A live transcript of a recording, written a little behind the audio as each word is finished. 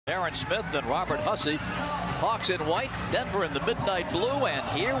Aaron Smith and Robert Hussey. Hawks in white, Denver in the midnight blue, and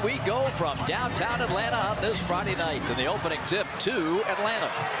here we go from downtown Atlanta on this Friday night in the opening tip to Atlanta.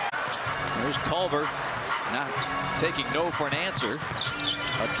 There's Culver, not taking no for an answer.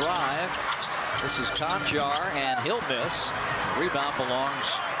 A drive. This is Cancar, and he'll miss. Rebound belongs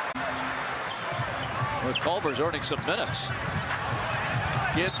where Culver's earning some minutes.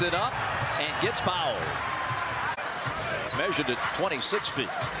 Gets it up and gets fouled. Measured at 26 feet.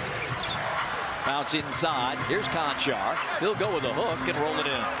 Bounce inside. Here's Cancar. He'll go with a hook and roll it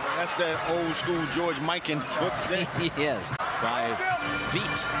in. That's that old school George Mikan hook thing. Yes. By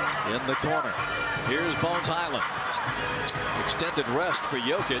Feet in the corner. Here's Bones Highland. Extended rest for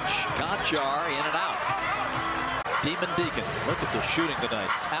Jokic. Cancar in and out. Demon Deacon. Look at the shooting tonight.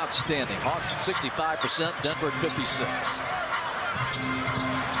 Outstanding. Hawks 65%. Denver 56.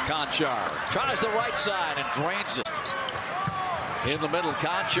 Cancar tries the right side and drains it. In the middle,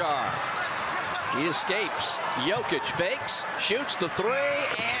 Cancar. He escapes. Jokic fakes, shoots the three,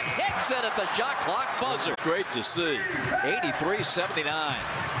 and hits it at the shot clock buzzer. Great to see. 83-79.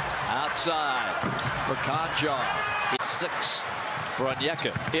 Outside for Cancar. 6 for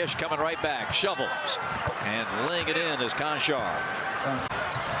Onyeka. Ish coming right back. Shovels. And laying it in is Cancar.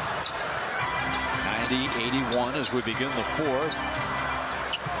 90-81 as we begin the fourth.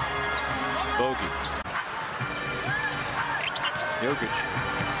 Bogey. Jokic.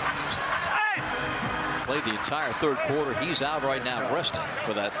 Played the entire third quarter. He's out right now resting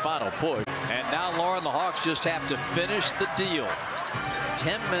for that final push. And now, Lauren, the Hawks just have to finish the deal.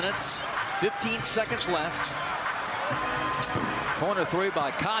 10 minutes, 15 seconds left. Corner three by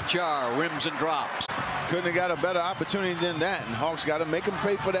Cancar, rims and drops. Couldn't have got a better opportunity than that, and Hawks got to make him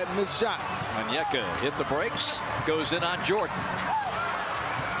pay for that missed shot. Onyeka hit the brakes, goes in on Jordan.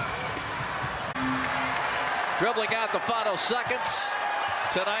 Dribbling out the final seconds.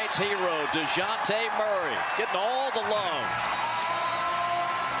 Tonight's hero, DeJounte Murray, getting all the love.